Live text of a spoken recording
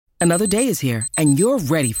Another day is here, and you're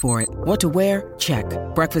ready for it. What to wear? Check.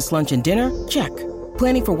 Breakfast, lunch, and dinner? Check.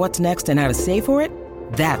 Planning for what's next and how to save for it?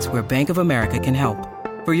 That's where Bank of America can help.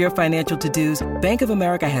 For your financial to-dos, Bank of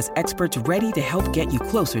America has experts ready to help get you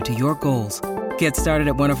closer to your goals. Get started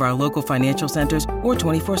at one of our local financial centers or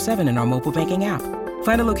 24/7 in our mobile banking app.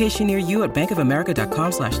 Find a location near you at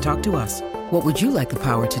bankofamerica.com/talktous. What would you like the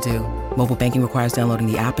power to do? Mobile banking requires downloading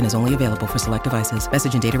the app and is only available for select devices.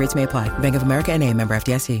 Message and data rates may apply. Bank of America N.A., member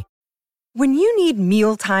FDIC. When you need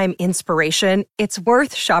mealtime inspiration, it's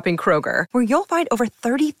worth shopping Kroger, where you'll find over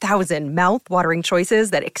 30,000 mouth-watering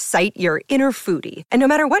choices that excite your inner foodie. And no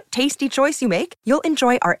matter what tasty choice you make, you'll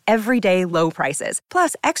enjoy our everyday low prices,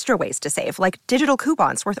 plus extra ways to save, like digital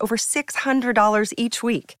coupons worth over $600 each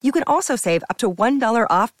week. You can also save up to $1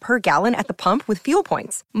 off per gallon at the pump with fuel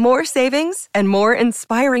points. More savings and more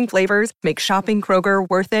inspiring flavors make shopping Kroger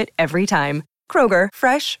worth it every time. Kroger,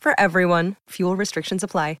 fresh for everyone. Fuel restrictions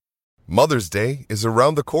apply. Mother's Day is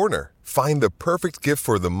around the corner. Find the perfect gift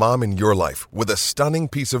for the mom in your life with a stunning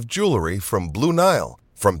piece of jewelry from Blue Nile.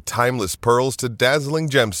 From timeless pearls to dazzling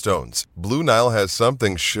gemstones, Blue Nile has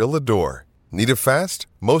something she'll adore. Need it fast?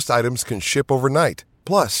 Most items can ship overnight.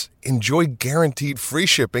 Plus, enjoy guaranteed free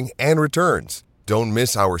shipping and returns. Don't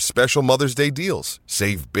miss our special Mother's Day deals.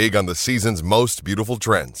 Save big on the season's most beautiful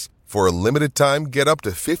trends. For a limited time, get up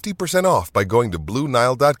to 50% off by going to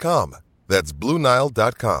BlueNile.com. That's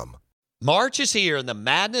BlueNile.com. March is here and the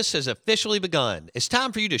madness has officially begun. It's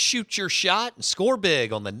time for you to shoot your shot and score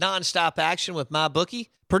big on the nonstop action with MyBookie.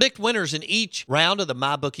 Predict winners in each round of the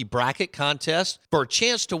MyBookie bracket contest for a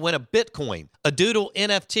chance to win a Bitcoin, a Doodle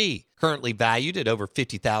NFT, currently valued at over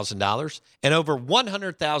 $50,000, and over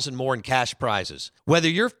 $100,000 more in cash prizes. Whether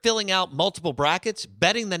you're filling out multiple brackets,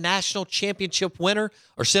 betting the national championship winner,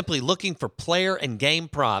 or simply looking for player and game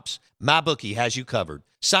props, MyBookie has you covered.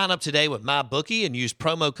 Sign up today with MyBookie and use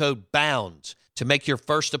promo code BOUNDS to make your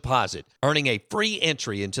first deposit, earning a free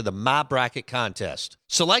entry into the My Bracket contest.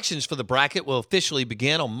 Selections for the bracket will officially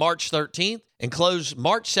begin on March 13th and close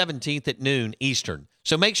March 17th at noon Eastern.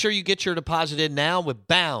 So make sure you get your deposit in now with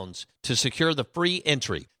Bounds to secure the free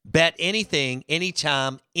entry. Bet anything,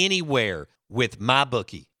 anytime, anywhere with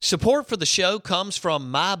MyBookie. Support for the show comes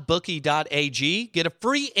from MyBookie.ag. Get a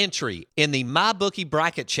free entry in the MyBookie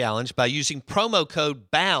Bracket Challenge by using promo code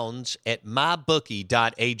BOUNDS at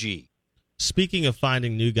MyBookie.ag. Speaking of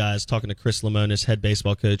finding new guys, talking to Chris Lemonis, head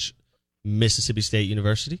baseball coach, Mississippi State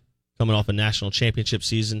University, coming off a national championship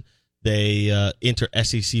season. They enter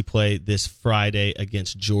SEC play this Friday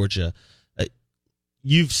against Georgia.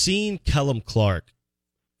 You've seen Kellum Clark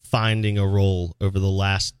finding a role over the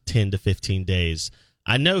last 10 to 15 days.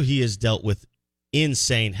 I know he has dealt with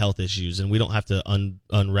insane health issues, and we don't have to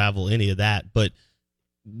unravel any of that, but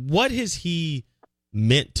what has he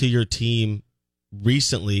meant to your team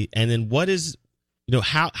recently? And then what is,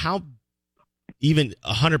 how even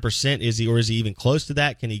 100% is he, or is he even close to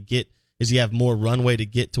that? Does he have more runway to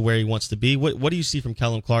get to where he wants to be? What do you see from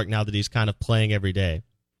Kellum Clark now that he's kind of playing every day?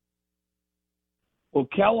 Well,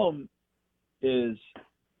 Kellum is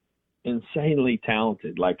insanely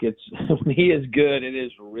talented. Like, when he is good, it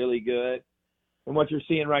is really good. And what you're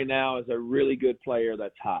seeing right now is a really good player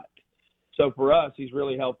that's hot. So for us, he's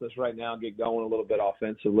really helped us right now get going a little bit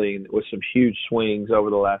offensively and with some huge swings over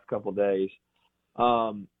the last couple of days.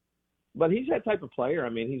 But he's that type of player. I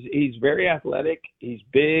mean, he's very athletic. He's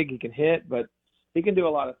big. He can hit, but he can do a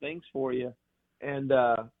lot of things for you. And,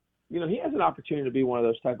 he has an opportunity to be one of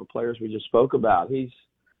those type of players we just spoke about. He's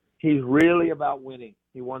really about winning.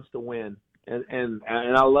 He wants to win. And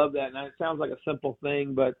I love that. And it sounds like a simple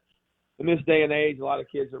thing, but in this day and age, a lot of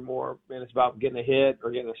kids are more, it's about getting a hit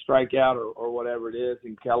or getting a strikeout or whatever it is.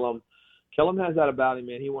 And Kellum has that about him,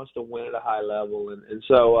 man. He wants to win at a high level. And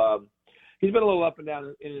so he's been a little up and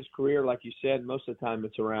down in his career, like you said. Most of the time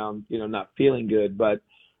it's around, not feeling good. But,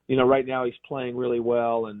 right now he's playing really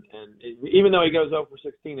well. And even though he goes 0 for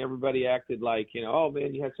 16, everybody acted like, oh,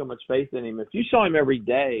 man, you had so much faith in him. If you saw him every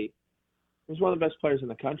day, he's one of the best players in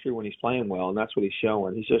the country when he's playing well, and that's what he's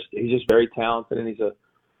showing. He's just very talented, and he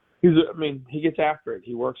gets after it.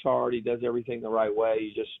 He works hard. He does everything the right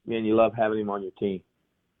way. You love having him on your team.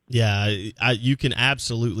 Yeah, you can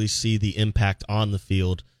absolutely see the impact on the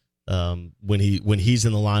field when he's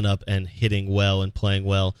in the lineup and hitting well and playing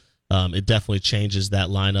well. It definitely changes that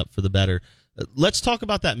lineup for the better. Let's talk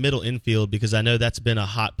about that middle infield, because I know that's been a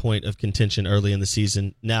hot point of contention early in the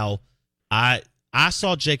season. Now, I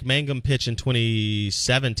saw Jake Mangum pitch in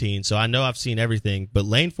 2017, so I know I've seen everything. But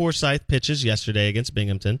Lane Forsythe pitches yesterday against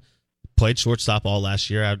Binghamton. Played shortstop all last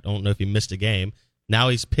year. I don't know if he missed a game. Now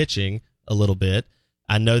he's pitching a little bit.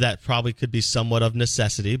 I know that probably could be somewhat of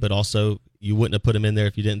necessity, but also you wouldn't have put him in there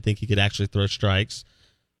if you didn't think he could actually throw strikes.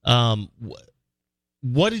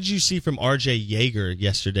 What did you see from R.J. Yeager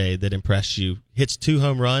yesterday that impressed you? Hits 2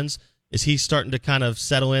 home runs. Is he starting to kind of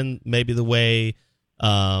settle in maybe the way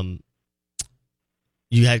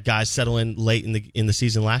you had guys settle in late in the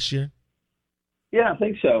season last year? Yeah, I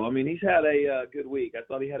think so. I mean, he's had a good week. I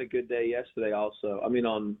thought he had a good day yesterday also. I mean,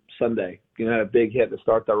 on Sunday. Had a big hit to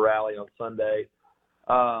start the rally on Sunday.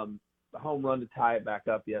 The home run to tie it back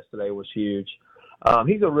up yesterday was huge.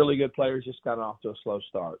 He's a really good player. He's just gotten off to a slow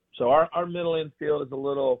start. So our middle infield is a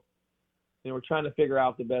little, we're trying to figure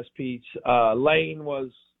out the best piece. Lane was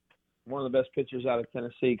one of the best pitchers out of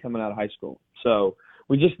Tennessee coming out of high school. So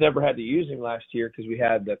we just never had to use him last year because we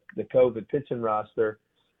had the COVID pitching roster.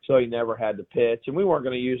 So he never had to pitch. And we weren't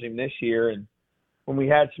going to use him this year. And when we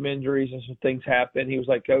had some injuries and some things happen, he was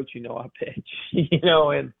like, Coach, I pitch.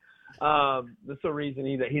 And that's the reason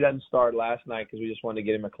he doesn't start last night, because we just wanted to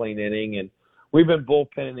get him a clean inning. And we've been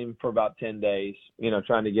bullpenning him for about 10 days,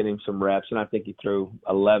 trying to get him some reps. And I think he threw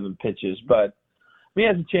 11 pitches. But he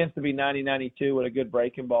has a chance to be 90-92 with a good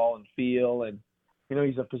breaking ball and feel. And,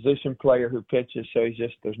 he's a position player who pitches, so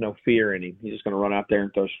there's no fear in him. He's just going to run out there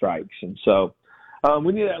and throw strikes. And so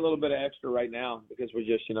we need that little bit of extra right now because we're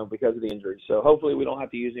just, because of the injury. So hopefully we don't have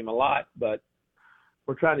to use him a lot, but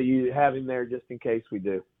we're trying to have him there just in case we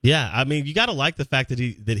do. Yeah, I mean, you got to like the fact that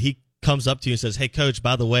he comes up to you and says, "Hey, Coach,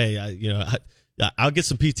 by the way, I'll get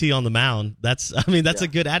some PT on the mound." That's a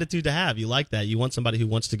good attitude to have. You like that. You want somebody who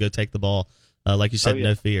wants to go take the ball, like you said,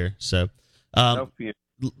 no fear. So, no fear.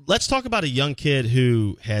 Let's talk about a young kid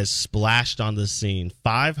who has splashed on the scene.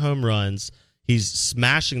 5 home runs. He's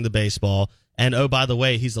smashing the baseball. And, oh, by the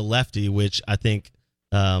way, he's a lefty, which I think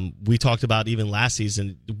we talked about even last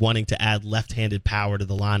season, wanting to add left-handed power to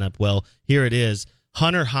the lineup. Well, here it is.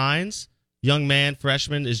 Hunter Hines, young man,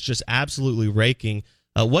 freshman, is just absolutely raking.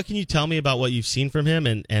 What can you tell me about what you've seen from him,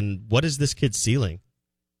 and what is this kid's ceiling?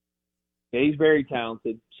 Yeah, he's very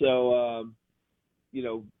talented. So,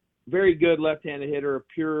 very good left-handed hitter, a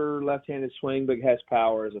pure left-handed swing, but has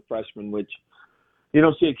power as a freshman, which you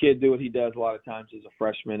don't see a kid do what he does a lot of times as a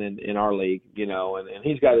freshman in our league, and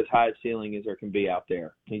he's got as high a ceiling as there can be out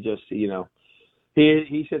there. He just,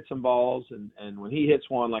 he's hit some balls, and when he hits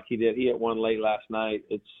one like he did, he hit one late last night,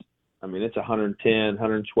 it's 110,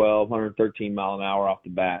 112, 113 mile an hour off the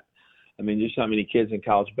bat. There's not many kids in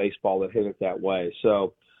college baseball that hit it that way.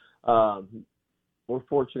 So we're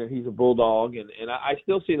fortunate he's a bulldog, and I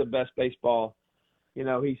still see the best baseball.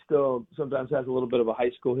 He still sometimes has a little bit of a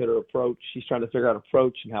high school hitter approach. He's trying to figure out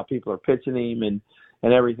approach and how people are pitching him and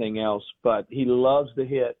everything else. But he loves to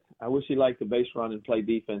hit. I wish he liked the base run and play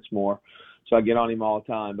defense more, so I get on him all the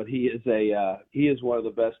time. But he is one of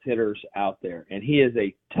the best hitters out there, and he is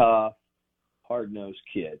a tough, hard-nosed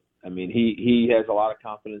kid. He has a lot of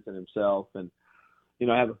confidence in himself, and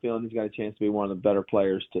I have a feeling he's got a chance to be one of the better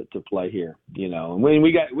players to play here. And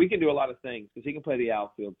we can do a lot of things because he can play the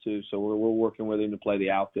outfield too. So we're working with him to play the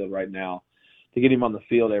outfield right now to get him on the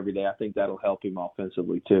field every day. I think that'll help him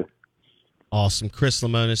offensively too. Awesome. Chris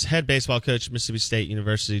Lemonis, head baseball coach at Mississippi State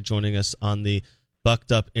University, joining us on the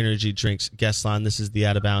Bucked Up Energy Drinks guest line. This is the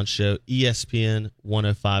Out of Bounds Show, ESPN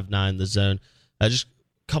 105.9 The Zone. Just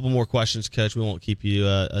a couple more questions, Coach. We won't keep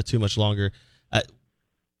you too much longer.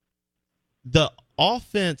 The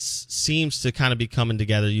offense seems to kind of be coming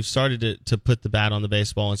together. You've started to put the bat on the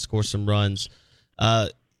baseball and score some runs.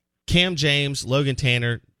 Cam James, Logan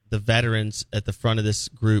Tanner, the veterans at the front of this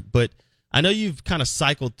group. But I know you've kind of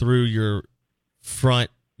cycled through your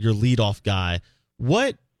leadoff guy.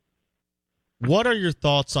 What are your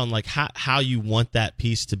thoughts on like how you want that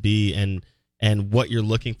piece to be and what you're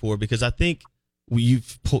looking for? Because I think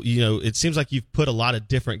it seems like you've put a lot of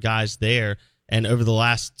different guys there. And over the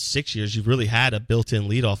last 6 years, you've really had a built-in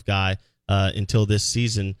leadoff guy until this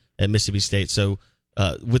season at Mississippi State. So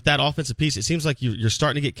with that offensive piece, it seems like you're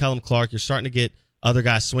starting to get Kellum Clark. You're starting to get other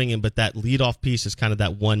guys swinging, but that leadoff piece is kind of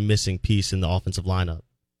that one missing piece in the offensive lineup.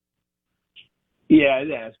 Yeah,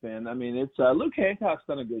 it has been. It's Luke Hancock's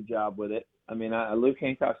done a good job with it. Luke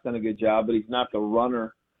Hancock's done a good job, but he's not the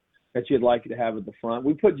runner that you'd like to have at the front.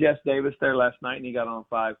 We put Jess Davis there last night, and he got on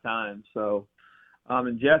 5 times. So.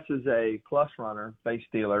 And Jess is a plus runner, base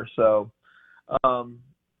stealer. So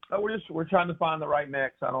we're trying to find the right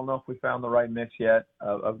mix. I don't know if we found the right mix yet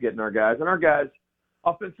of getting our guys. And our guys,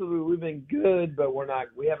 offensively, we've been good, but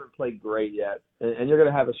we haven't played great yet. And you're going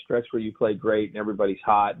to have a stretch where you play great and everybody's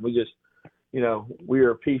hot. We just, we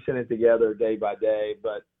are piecing it together day by day,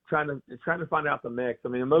 but trying to find out the mix.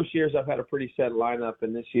 In most years I've had a pretty set lineup,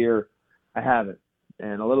 and this year I haven't.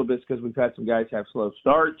 And a little bit because we've had some guys have slow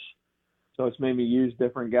starts. So it's made me use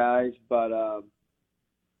different guys, but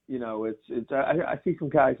I see some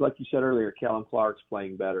guys, like you said earlier, Callum Clark's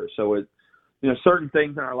playing better. So certain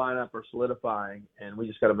things in our lineup are solidifying, and we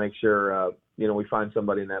just got to make sure, we find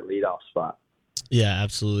somebody in that leadoff spot. Yeah,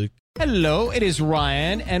 absolutely. Hello, it is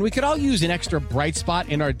Ryan, and we could all use an extra bright spot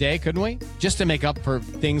in our day, couldn't we? Just to make up for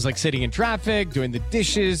things like sitting in traffic, doing the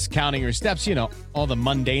dishes, counting your steps, all the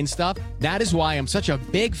mundane stuff. That is why I'm such a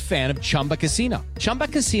big fan of Chumba Casino. Chumba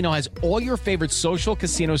Casino has all your favorite social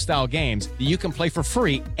casino-style games that you can play for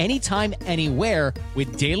free anytime, anywhere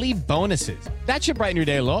with daily bonuses. That should brighten your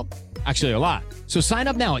day a little. Actually, a lot. So sign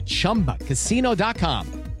up now at ChumbaCasino.com.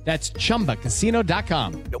 That's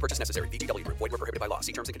ChumbaCasino.com. No purchase necessary. VGW Group. Void where prohibited by law.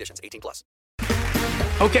 See terms and conditions. 18+.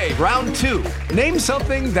 Okay, round two. Name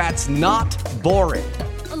something that's not boring.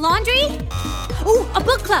 A laundry? Ooh, a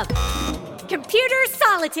book club. Computer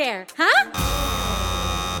solitaire, huh?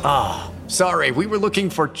 Ah, sorry. We were looking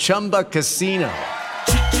for Chumba Casino.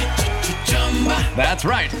 That's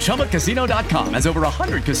right. ChumbaCasino.com has over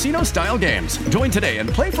 100 casino-style games. Join today and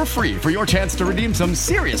play for free for your chance to redeem some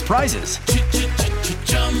serious prizes.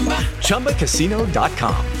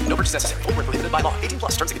 ChumbaCasino.com. No purchase necessary. Void where prohibited by law. 18+.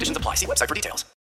 Terms and conditions apply. See website for details.